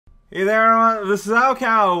Hey there, this is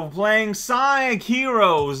Alcow playing Sonic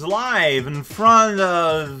Heroes live in front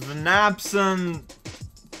of an absent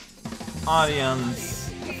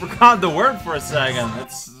audience. I forgot the word for a second.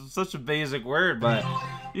 It's such a basic word, but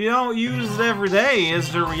you don't use it every day, is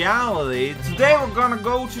the reality. Today we're gonna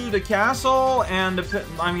go to the castle and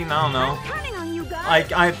I don't know.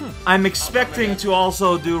 Like I'm expecting to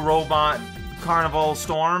also do Robot Carnival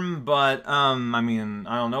Storm, but I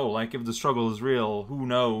don't know, like if the struggle is real, who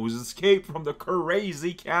knows? Escape from the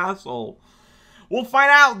crazy castle. We'll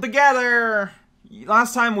find out together.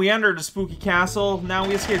 Last time we entered the spooky castle, now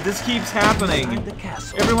we escaped. This keeps happening.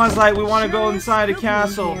 Everyone's like, we want to go inside the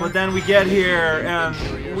castle, but then we get here and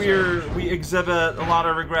we exhibit a lot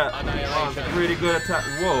of regret. Oh, it's a pretty good attack.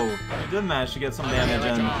 Whoa, you did manage to get some damage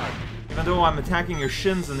in. Even though I'm attacking your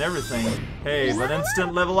shins and everything. Hey, but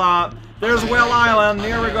instant level up. There's Well Island.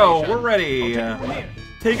 Here we go. We're ready.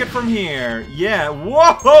 Take it from here. Yeah.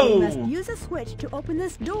 Whoa! You must use a switch to open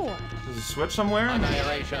this door. There's a switch somewhere?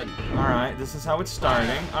 Alright, this is how it's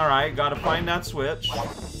starting. Alright, gotta find that switch.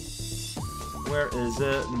 Where is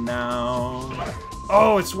it now?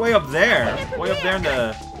 Oh, it's way up there. Way up there in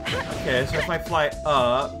the... Okay, so if I fly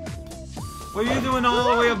up... What are you doing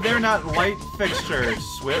all the way up there in that light fixture?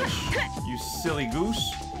 Switch, you silly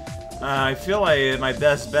goose. I feel like my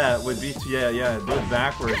best bet would be to, do it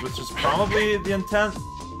backwards, which is probably the intent.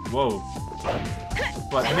 Whoa.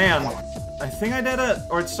 But man, I think I did it.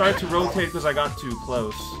 Or it started to rotate because I got too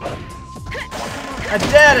close. I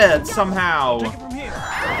did it somehow.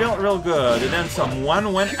 Felt real good. And then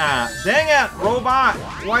someone went at. Dang it, robot!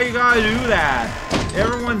 Why you gotta do that?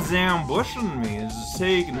 Everyone's ambushing me. It's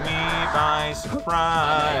taking me by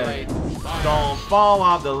surprise. Don't fall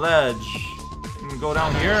off the ledge. Go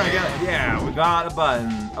down here, I guess. Yeah, we got a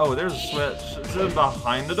button. Oh, there's a switch. It's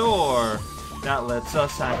behind the door. That lets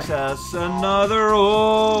us access another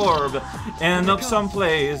orb. End up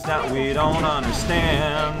someplace that we don't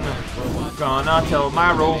understand. Gonna tell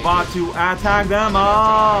my robot to attack them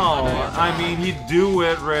all. I mean, he'd do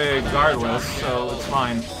it regardless, so it's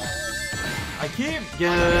fine. I keep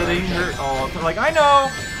getting hurt. Oh, like, I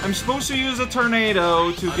know I'm supposed to use a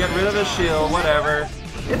tornado to get rid of the shield, whatever.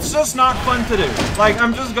 It's just not fun to do. Like,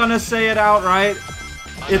 I'm just gonna say it outright.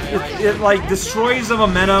 It like, destroys the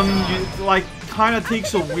momentum. Like, kind of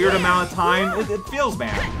takes a weird amount of time. It feels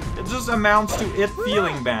bad. It just amounts to it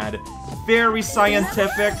feeling bad. Very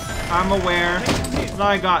scientific, I'm aware. And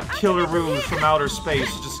I got Killer Rouge from outer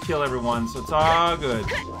space to just kill everyone, so it's all good.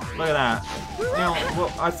 Look at that. You know,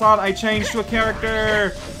 well, I thought I changed to a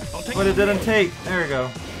character, but it didn't take. There we go.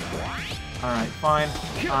 Alright, fine.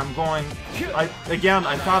 I'm going... Again,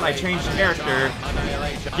 I thought I changed the character.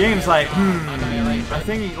 Game's like, I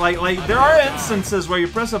think, like, there are instances where you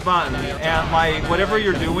press a button and, like, whatever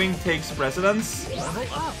you're doing takes precedence.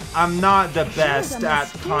 I'm not the best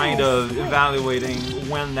at kind of evaluating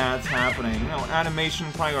when that's happening. You know,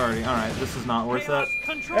 animation priority. Alright, this is not worth it.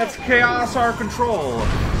 That's chaos or control.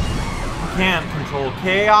 Can't control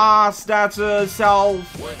chaos. That's a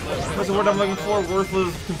what's the word I'm looking for?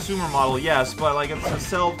 Worthless consumer model. Yes, but like it's a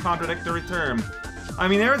self-contradictory term. I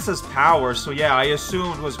mean, there it says power, so yeah, I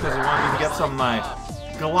assumed it was because I wanted to get some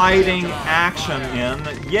gliding action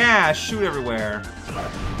in. Yeah, shoot everywhere,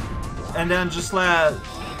 and then just let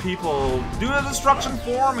people do the destruction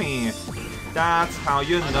for me. That's how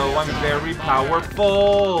you know I'm very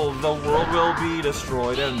powerful. The world will be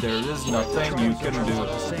destroyed and there is nothing you can do.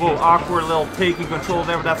 Whoa, awkward little taking control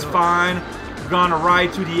there, but that's fine. Gonna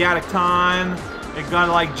ride to the attic time. It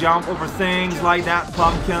gonna like jump over things like that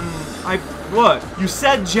pumpkin. Look, you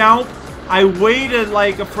said jump. I waited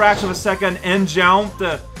like a fraction of a second and jumped,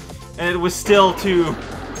 and it was still too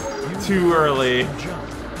early.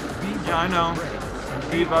 Yeah, I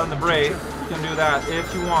know. Beat button the brake. You can do that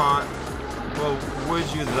if you want. Well, would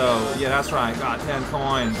you though? Yeah, that's right. Got 10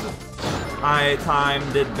 coins. I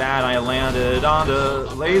timed it bad. I landed on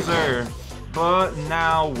the laser. But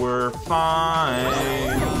now we're fine,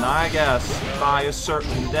 I guess, by a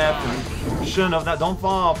certain definition of that. Don't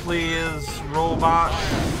fall, please, robot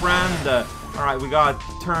friend. Alright, we gotta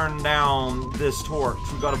turn down this torch.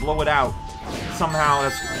 We gotta blow it out. Somehow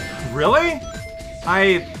that's... Really?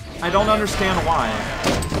 I don't understand why.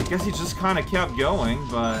 I guess he just kind of kept going,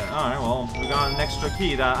 but alright, well, we got an extra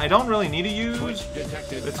key that I don't really need to use.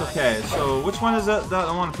 It's okay. So, which one is it that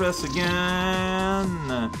I want to press again?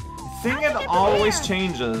 I think it always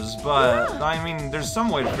changes, but I mean, there's some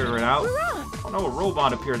way to figure it out. Oh no, a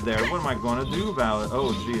robot appeared there. What am I going to do about it?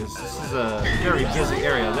 Oh, geez, this is a very busy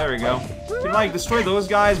area. There we go. Can we, like, destroy those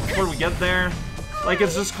guys before we get there? Like,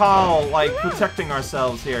 it's just called, like, protecting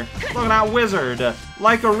ourselves here. Look at that wizard.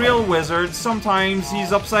 Like a real wizard, sometimes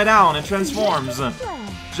he's upside down and transforms.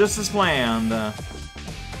 Just as planned.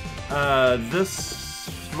 This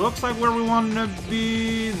looks like where we want to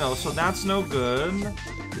be. No, so that's no good.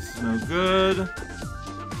 This is no good.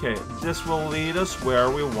 Okay, this will lead us where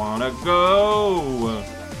we want to go.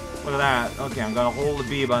 Look at that. Okay, I'm gonna hold the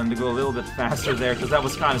B button to go a little bit faster there, because that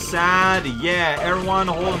was kind of sad. Yeah, everyone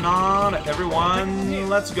holding on. Everyone,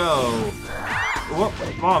 let's go. Whoop.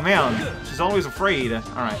 Oh, man. She's always afraid.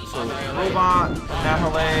 Alright, so robot,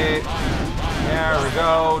 annihilate. There we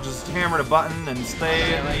go. Just hammer the button and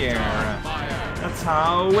stay in the air. That's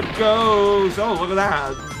how it goes. Oh, look at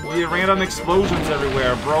that. The random explosions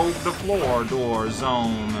everywhere. Broke the floor door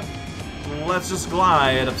zone. Let's just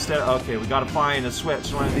glide upstairs. Okay, we gotta find a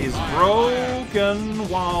switch. One of these broken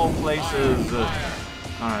wall places.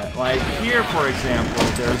 Alright, like here, for example,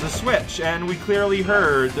 there's a switch, and we clearly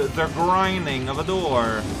heard the grinding of a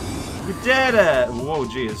door. We did it! Whoa,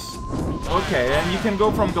 jeez. Okay, and you can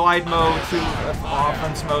go from glide mode to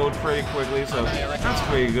offense mode pretty quickly, so that's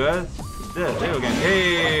pretty good. Did it, there again.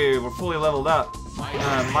 Hey, we're fully leveled up.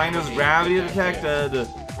 Minus gravity detected.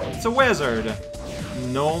 It's a wizard.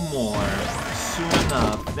 No more. Soon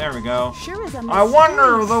enough. There we go. Sure is a I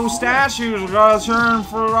wonder if those statues are gonna turn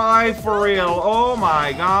for life for real. Oh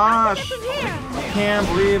my gosh. Can't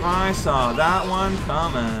believe I saw that one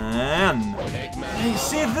coming. Hey,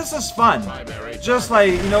 see, this is fun. Just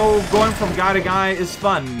like, you know, going from guy to guy is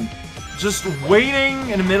fun. Just waiting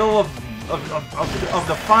in the middle of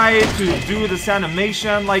the fight to do this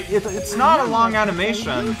animation. Like, it's not a long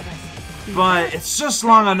animation. But it's just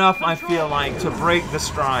long enough, I feel like, to break the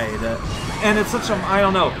stride. And it's such a, I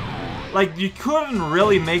don't know, like, you couldn't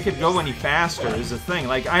really make it go any faster is the thing.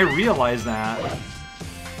 Like, I realize that.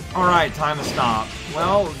 Alright, time to stop.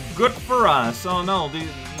 Well, good for us. Oh no,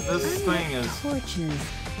 this thing is... Torches.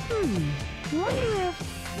 Wonder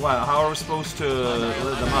if... What, how are we supposed to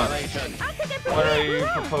lit them up? What are you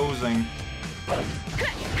proposing?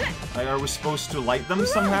 Like, are we supposed to light them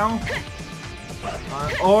somehow?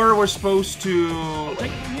 Or we're supposed to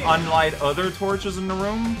unlight other torches in the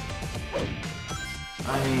room?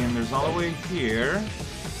 I mean, there's all the way here.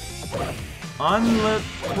 Unlit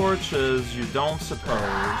torches, you don't suppose.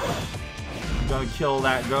 Gonna kill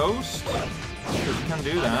that ghost? Because you can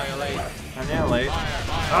do that. Annihilate.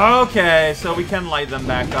 Okay, so we can light them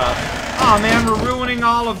back up. Oh man, we're ruining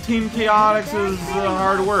all of Team Chaotix's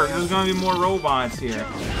hard work. There's gonna be more robots here.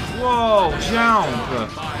 Whoa, jump!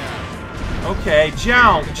 Okay,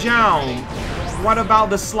 jump. What about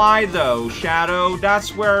the slide, though, Shadow?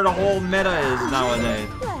 That's where the whole meta is nowadays.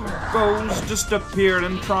 Ghost just appeared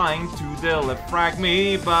and trying to defrag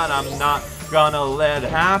me, but I'm not gonna let it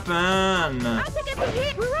happen.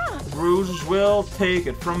 Bruce will take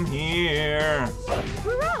it from here.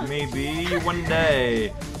 Maybe one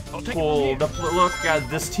day. Look at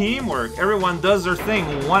this teamwork. Everyone does their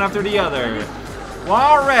thing, one after the other.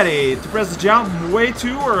 Already to press the jump way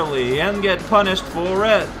too early and get punished for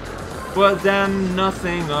it. But then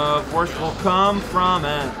nothing of worth will come from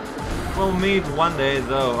it. We'll meet one day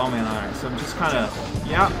though. Oh man, alright, so I'm just kinda,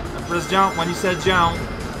 yeah, I pressed jump when you said jump.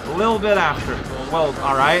 A little bit after. Well,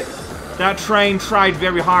 alright. That train tried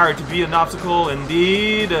very hard to be an obstacle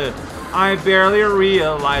indeed. I barely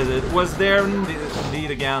realized it. Was there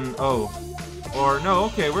indeed again? Oh. Or no,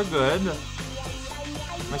 okay, we're good.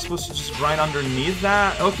 Am I supposed to just grind underneath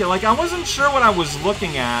that? Okay, like, I wasn't sure what I was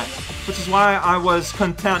looking at, which is why I was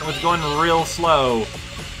content with going real slow.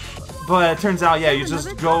 But it turns out, yeah, you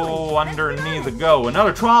just go underneath the go.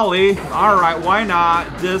 Another trolley? Alright, why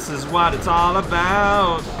not? This is what it's all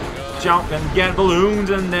about. Jump and get balloons,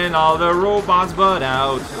 and then all the robots butt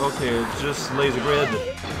out. Okay, just laser grid.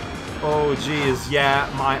 Oh, geez,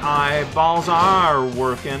 yeah, my eyeballs are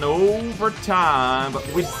working overtime, but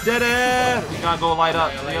we did it! We gotta go light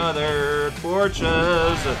up the other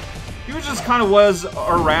torches. He just kind of was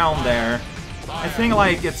around there. I think,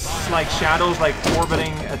 like, it's like Shadow's, like,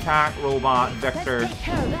 orbiting attack robot vector.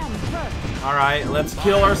 Alright, let's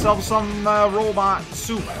kill ourselves some robot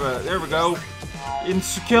soup. There we go. And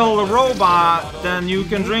to kill the robot, then you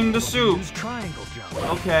can drink the soup.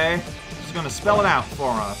 Okay, he's gonna spell it out for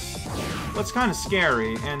us. Well, it's kind of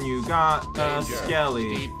scary, and you got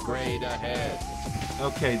Skelly. Deep grade ahead.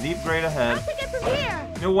 Okay, deep grade ahead.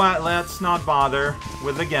 You know what? Let's not bother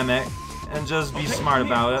with the gimmick and just be smart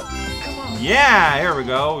about it. Yeah, here we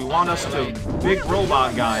go. We want us to big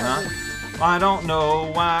robot guy, huh? I don't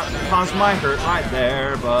know what caused my hurt right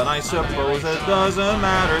there, but I suppose it doesn't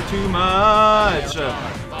matter too much.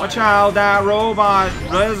 Watch out, that robot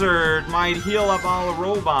lizard might heal up all the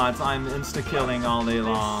robots I'm insta-killing all day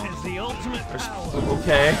long.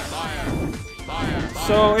 Okay.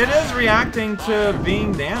 So it is reacting to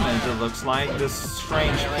being damaged, it looks like, this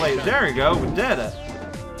strange plate. There we go, we did it.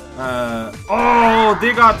 Oh,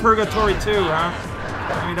 they got purgatory too, huh?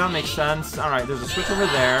 I mean, that makes sense. Alright, there's a switch over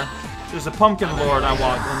there. There's a pumpkin lord I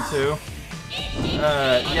walked into.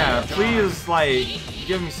 Yeah, please, like,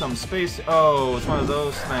 give me some space. Oh, it's one of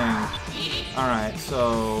those things. Alright,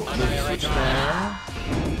 so there's a switch there.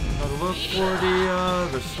 Gotta look for the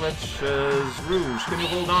other switches. Rouge, can you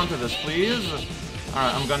hold on to this, please?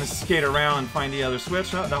 Alright, I'm gonna skate around and find the other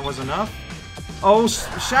switch. Oh, that was enough. Oh,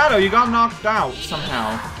 Shadow, you got knocked out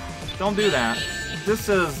somehow. Don't do that. This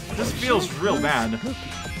feels real bad.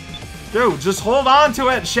 Dude, just hold on to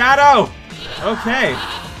it, Shadow! Okay.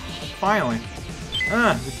 Finally.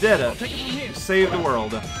 We did it. We saved the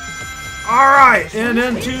world. Alright, and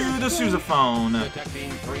into the sousaphone.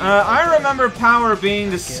 I remember Power being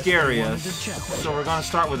the scariest, so we're gonna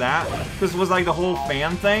start with that. Because it was like the whole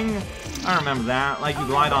fan thing. I remember that, like you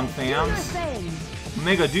glide on fans.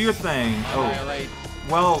 Omega, do your thing. Oh.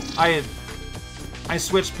 Well, I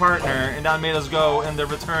switched partner, and that made us go in the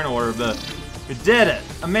return orb. We did it!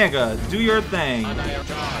 Omega, do your thing.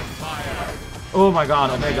 Oh my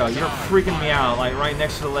god, Omega, you're freaking me out, like right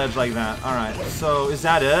next to the ledge like that. Alright, so is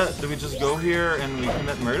that it? Do we just go here and we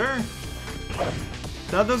commit murder?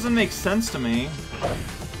 That doesn't make sense to me.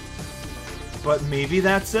 But maybe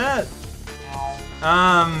that's it.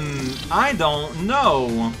 I don't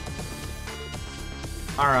know.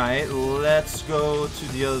 Alright, let's go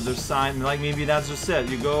to the other side. Like, maybe that's just it.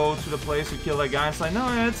 You go to the place, you kill that guy, and it's like,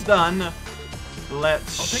 no, it's done.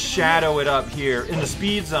 Let's shadow it up here in the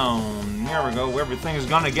speed zone. Here we go, where everything is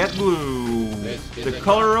gonna get blue. The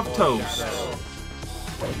color of toast.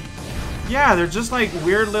 Yeah, they're just like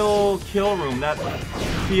weird little kill room that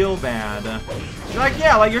feel bad. Like,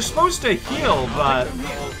 yeah, like you're supposed to heal, but...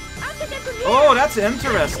 Oh, that's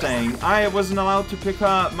interesting. I wasn't allowed to pick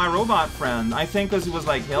up my robot friend. I think because he was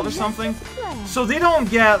like held or something. So they don't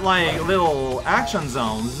get like little action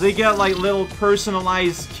zones. They get like little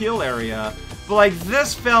personalized kill area. But like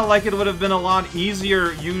this felt like it would have been a lot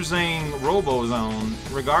easier using RoboZone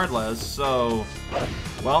regardless. So,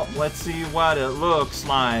 well, let's see what it looks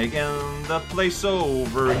like in the place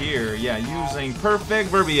over here. Yeah, using perfect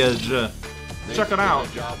verbiage. Check it out.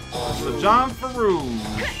 It's the job for Rouge.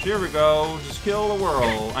 Here we go. Just kill the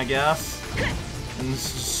world, I guess. And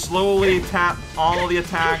slowly tap all the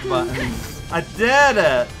attack buttons. I did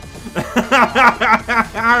it!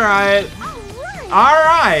 Alright.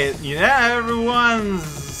 Alright. Yeah, everyone's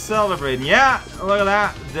celebrating. Yeah, look at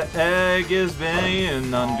that. The egg is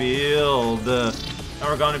being unveiled. And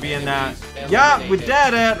we're going to be in that. Yeah, we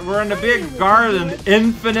did it. We're in the big garden,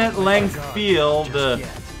 infinite length field.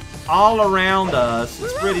 All around us.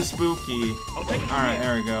 It's pretty spooky. Alright,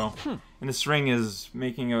 there we go. And the string is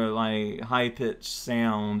making a like high-pitched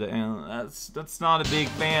sound, and that's not a big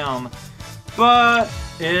fan. But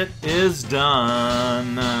it is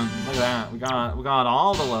done. Look at that. We got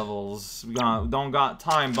all the levels. We don't got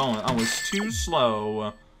time bonus. I was too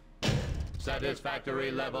slow.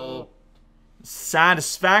 Satisfactory level.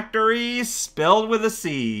 Satisfactory spelled with a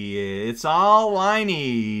C. It's all I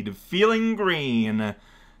need. Feeling green.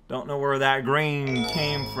 Don't know where that green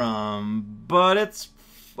came from, but it's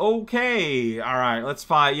okay. Alright, let's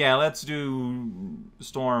fight. Yeah, let's do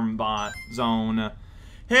Stormbot Zone.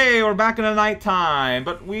 Hey, we're back in the nighttime,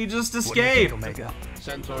 but we just escaped.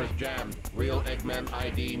 Sensors jammed. Real Eggman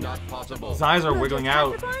ID not possible. His eyes are wiggling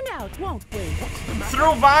out. Find out, won't we?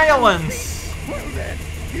 Through violence! Well then,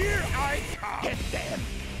 here I come. Get them.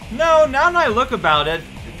 No, now that I look about it,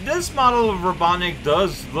 this model of Robotnik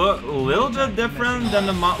does look a little bit different than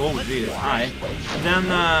the oh geez, hi. Than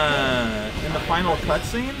in the final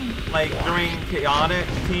cutscene, like during Chaotic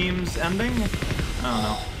Team's ending. I don't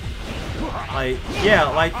know. Like, yeah,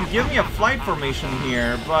 like you give me a flight formation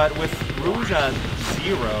here, but with Rouge at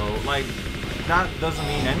 0, like that doesn't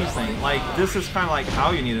mean anything. Like this is kind of like how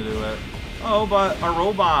you need to do it. Oh, but a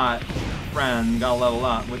robot friend got level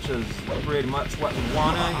up, which is pretty much what we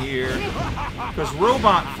want to hear. Because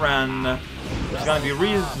Robot Friend is going to be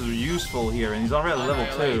reasonably useful here, and he's already at level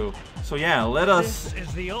 2. So yeah, let us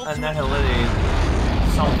annihilate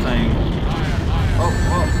something.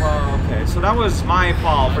 Oh, okay. So that was my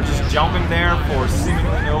fault for just jumping there for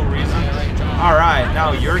seemingly no reason. Alright,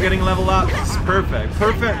 now you're getting leveled up. This is perfect.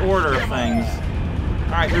 Perfect order of things.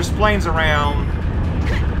 Alright, there's planes around.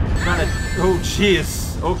 Gonna. Oh,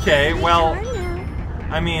 jeez. Okay, well.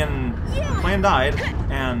 I mean, Clan died,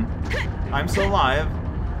 and I'm still alive.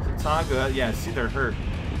 So it's not good. Yeah, see, they're hurt.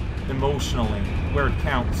 Emotionally. Where it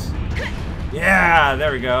counts. Yeah,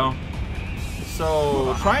 there we go.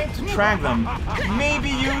 So, trying to track them may be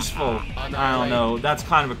useful. I don't know. That's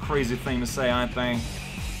kind of a crazy thing to say, I think.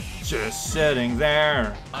 Just sitting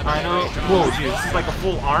there. I know. Whoa, geez, this is like a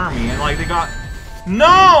full army, and like they got.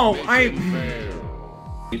 No!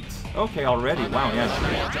 Okay, already. Wow, yeah.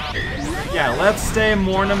 Yeah, let's stay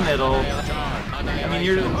more in the middle. I mean,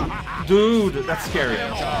 you're. Dude, that's scary.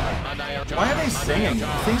 Why are they singing?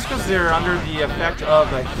 I think it's because they're under the effect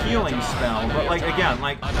of a healing spell. But, like, again,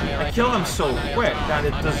 like, I kill them so quick that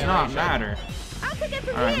it does not matter.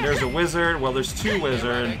 Alright, there's a wizard. Well, there's two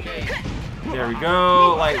wizards. There we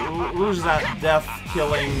go. Like, lose that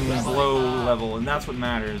death-killing blow level, and that's what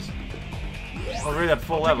matters. Already at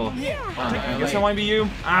full level. I guess I might be you.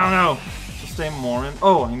 I don't know. Just stay more in.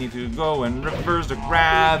 Oh, I need to go and reverse the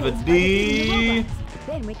gravity.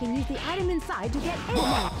 Then we can use the item inside to get in.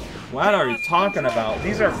 What are you talking about?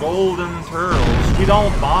 These are golden turtles. We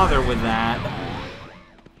don't bother with that.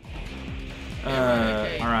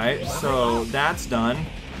 Alright, so that's done.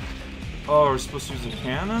 Oh, we're supposed to use a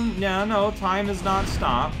cannon? Yeah, no, time has not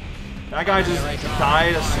stopped. That guy just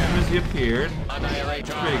died as soon as he appeared. It's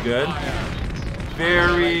pretty good.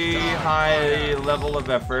 Very high level of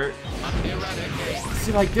effort.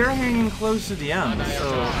 See, like, they're hanging close to the end,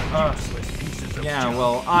 so, yeah,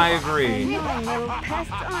 well, I agree.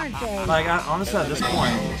 Like, honestly, at this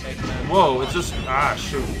point, whoa, it's just,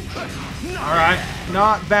 shoot. Alright,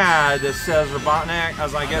 not bad, it says Robotnik,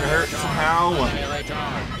 as I get hurt somehow.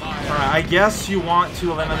 Alright, I guess you want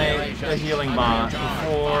to eliminate the healing bot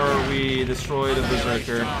before we destroy the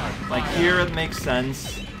Berserker. Like, here it makes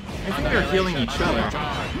sense. I think they're healing each other.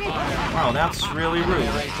 Wow, that's really rude.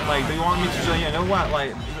 Like, do you want me to, you know what,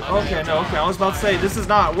 like, okay, no, okay, I was about to say, this is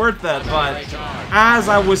not worth it, but as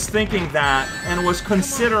I was thinking that, and was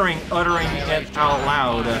considering uttering it out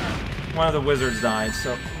loud, one of the wizards died,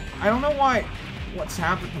 so, I don't know why, what's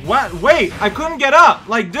happened, what, wait, I couldn't get up,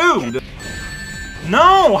 like, dude!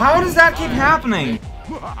 No, how does that keep happening?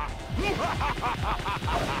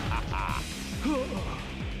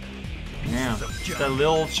 Yeah, that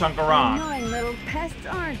little chunk of rock. Annoying little pests,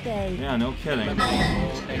 aren't they? Yeah, no kidding. Okay,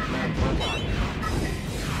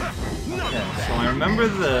 so I remember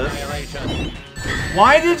this.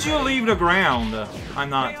 Why did you leave the ground? I'm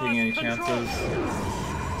not taking any chances.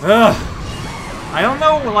 Ugh. I don't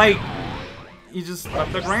know, like, you just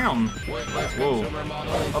left the ground. Whoa.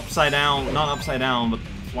 Upside down, not upside down, but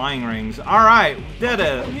flying rings. Alright, did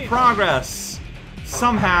it. Progress.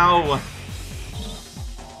 Somehow.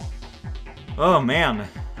 Oh man,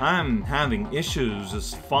 I'm having issues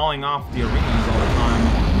just falling off the arenas all the time.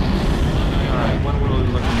 Alright, what are we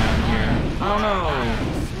looking at here? I don't know.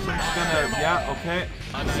 So I'm just gonna, yeah, okay.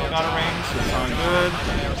 Still got a ring, so it's on good.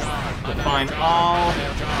 Define all.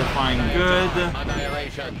 Define good.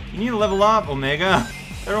 You need to level up, Omega.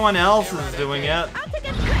 Everyone else is doing it.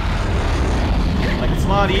 Like, it's a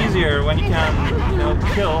lot easier when you can, you know,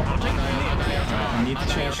 kill. Alright, I need to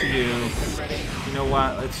change to you. You know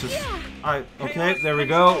what, it's just... okay, there we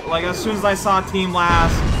go. Like, as soon as I saw Team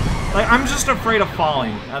Last, like, I'm just afraid of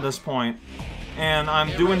falling at this point. And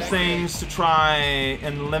I'm doing things to try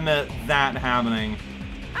and limit that happening.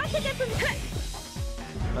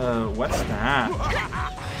 What's that?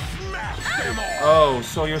 Oh,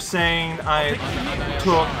 so you're saying I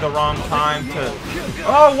took the wrong time to...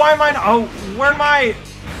 Oh, why am I... Oh, where am I...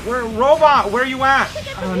 Where... Robot, where are you at?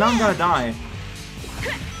 Oh, now I'm gonna die.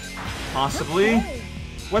 Possibly.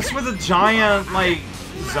 What's with the giant, like,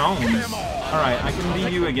 zones? Alright, I can be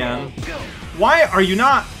you again. Why are you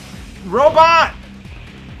not... Robot!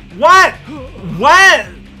 What? What?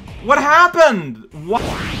 What happened? What?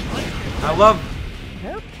 I love...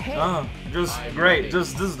 Oh, just great.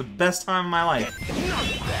 Just, this is the best time of my life.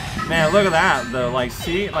 Man, look at that, though. Like,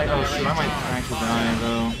 see? Like, oh shoot, I might actually die,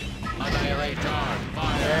 though.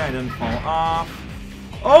 Okay, I didn't fall off.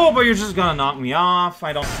 Oh, but you're just gonna knock me off,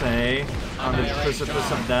 I don't say. On the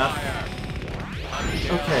precipice of death.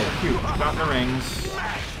 Okay, phew, got the rings.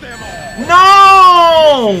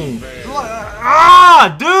 No!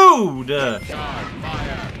 Ah, dude!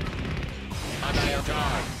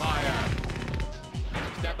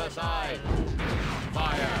 Step aside.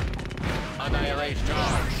 Fire. Annihilate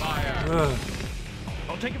charge. Fire.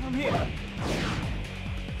 I'll take it from here.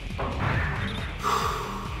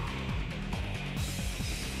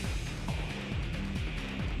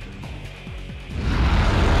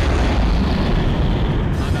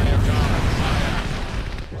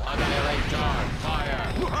 Annihilate charge.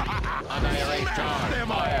 Fire.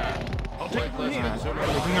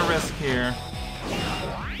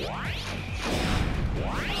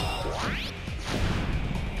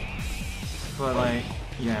 but like,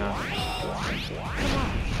 yeah.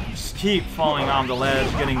 Just keep falling off the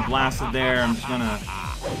ledge, getting blasted there. I'm just gonna...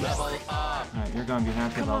 Alright, you're gonna be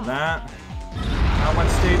happy about that. What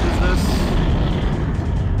stage is this?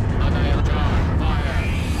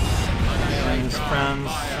 And his friends.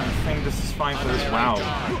 I think this is fine for this. Wow.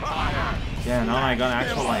 Yeah, now I got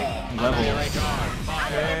actual, like, levels.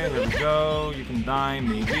 Okay, here we go. You can die,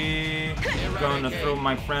 maybe. I'm gonna throw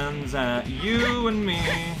my friends at you and me.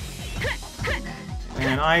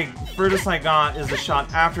 And furthest I got is the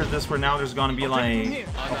shot after this, where now there's gonna be, like,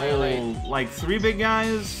 a whole, like, 3 big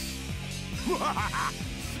guys.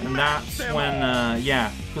 And that's when,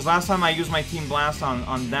 yeah. Because last time I used my Team Blast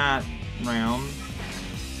on that round.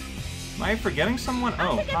 Am I forgetting someone?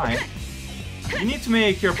 Oh, hi. You need to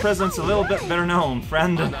make your presence a little bit better known,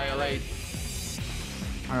 friend. Alright.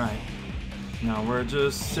 Now we're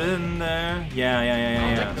just sitting there.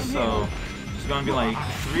 Yeah. So, there's gonna be like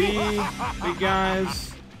 3 big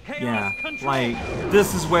guys. Yeah, like,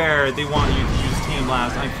 this is where they want you to use Team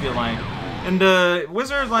Blast, I feel like. And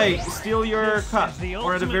Wizard, like, steal your cup,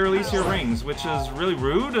 or at the very least your rings, which is really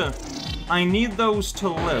rude. I need those to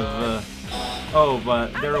live. Oh,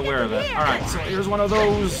 but they're aware of it. Alright, so here's one of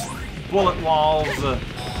those bullet walls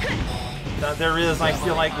that there is, I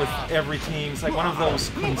feel like, with every team. It's like one of those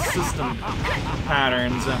consistent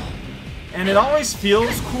patterns. And it always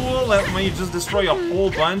feels cool that when you just destroy a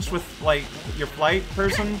whole bunch with, like, your flight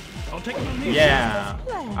person. Yeah.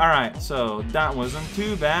 Alright, so that wasn't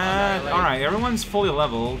too bad. Alright, everyone's fully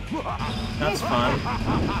leveled. That's fun.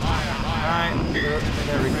 Alright, there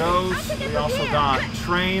we go. We also got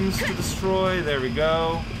trains to destroy. There we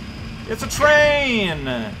go. It's a train!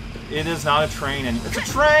 It is not a train, and it's a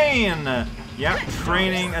train! Yep,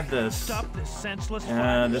 training at this. This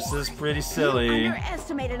is pretty silly. This is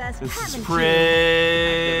pretty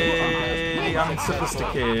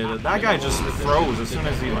unsophisticated. That guy just froze as soon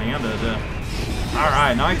as he landed.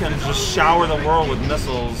 Alright, now I can just shower the world with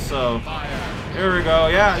missiles, so... Here we go.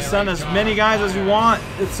 Yeah, send as many guys as you want.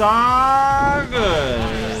 It's all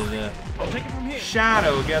good.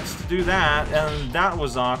 Shadow gets to do that, and that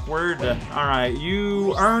was awkward. Alright,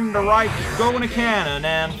 you earned the right to go in a cannon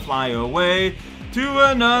and fly away to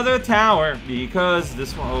another tower, because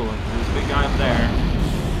this one... Oh, there's a big guy up there.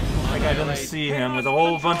 Like I didn't see him, with a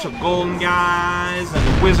whole bunch of golden guys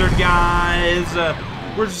and wizard guys.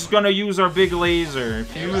 We're just gonna use our big laser,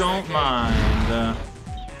 if you don't mind.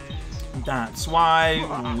 That's why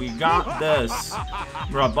we got this.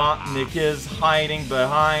 Robotnik is hiding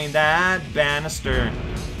behind that banister.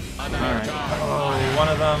 Alright. Oh, one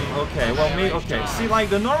of them. Okay, well, me. Okay, see, like,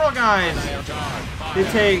 the normal guys, they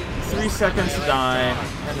take 3 seconds to die,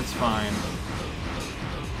 and it's fine.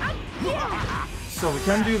 So we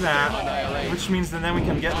can do that, which means that then we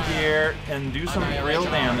can get here and do some real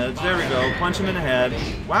damage. There we go. Punch him in the head.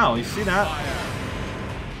 Wow, you see that?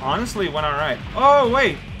 Honestly, it went alright. Oh,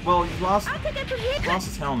 wait. Well, he lost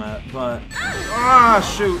his helmet, but... Ah,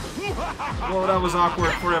 shoot! Well, that was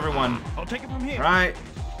awkward for everyone. I'll take it from here. Right.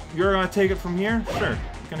 You're gonna take it from here? Sure. You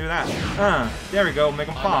can do that. There we go. Make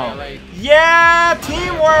him fall. Yeah!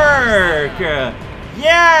 Teamwork!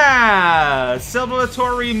 Yeah!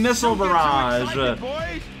 Celebratory missile barrage.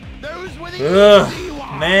 Ugh,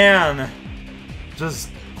 man. Just...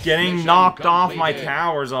 getting knocked off my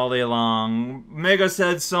towers all day long. Mega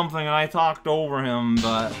said something and I talked over him,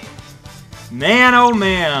 but... Man, oh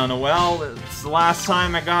man. Well, it's the last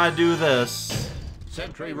time I gotta do this.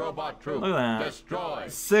 Sentry robot troop. Look at that. Destroy.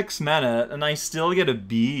 6 minutes, and I still get a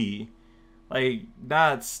B. Like,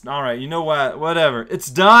 that's... Alright, you know what? Whatever. It's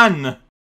done!